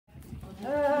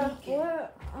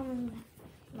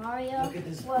Mario. Look at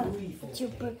this What? movie. It's your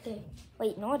birthday.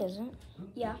 Wait, no, it isn't.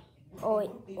 Yeah. Oh,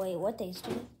 wait, what day is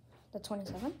today? The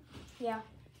 27th? Yeah.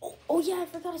 Oh, yeah, I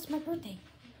forgot it's my birthday.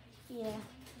 Yeah.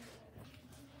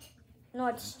 No,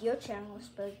 it's your channel's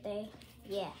birthday.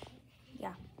 Yeah.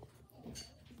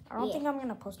 I don't Yeah. think I'm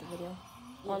gonna post a video.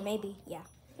 Or maybe, yeah.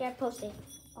 Yeah, post it.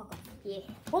 Okay. Yeah.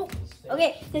 Oh,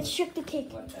 okay. Let's trick the cake.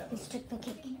 Let's trick the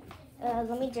cake.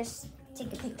 Let me just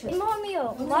take a picture. Hey,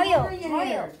 Mario. Mario. Take a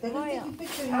Look,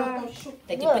 picture.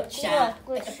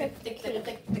 let's trick the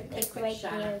cake right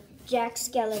here. Jack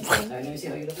Skeleton. Let me see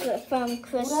how you look. From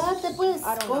Chris.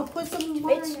 I don't know. Put some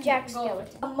It's Jack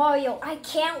Skeleton. Mario, I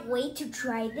can't wait to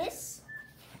try this.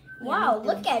 Wow,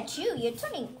 look at you. You're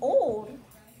turning old.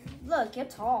 Look, you're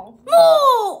tall.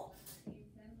 No!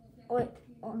 Wait.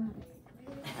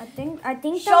 I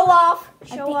think Show off.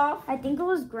 Show off. I think it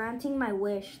was granting my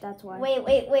wish, that's why.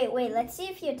 Wait. Let's see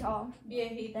if you're tall.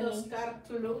 Viejitos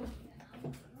cartulo.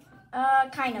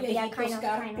 Kind of. Yeah, kind of.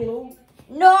 Cartulo.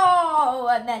 No,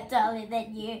 I'm not taller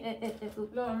than you.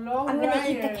 I'm gonna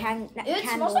eat the It candles.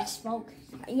 smells like smoke.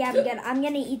 Yeah, I'm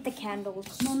gonna eat the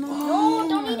candles. No,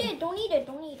 don't eat it. Don't eat it.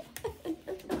 Don't eat it.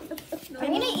 I'm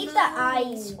gonna eat the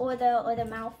eyes or the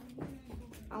mouth.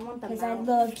 I want the Because I mouth.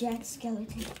 love Jack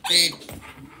Skeleton.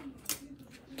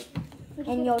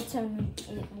 And you'll turn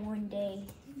it one day,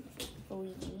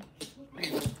 Luigi.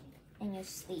 And you'll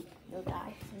sleep. You'll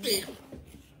die.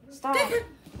 Stop.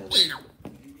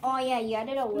 Oh yeah, you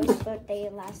added a worse birthday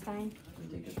last time.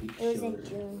 It was in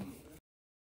June.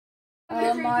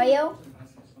 Mario,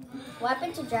 what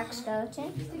happened to Jack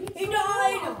Skeleton? He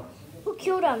died! Who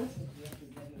killed him?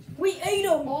 We ate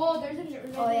him! Oh, there's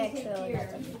a Oh yeah, true.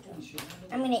 That's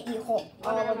a- I'm gonna eat all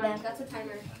of them. That's a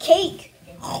timer. Cake.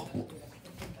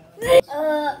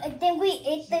 I think we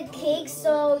ate the cake,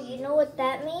 so you know what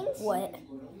that means? What?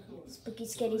 Spooky,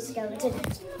 scary skeleton.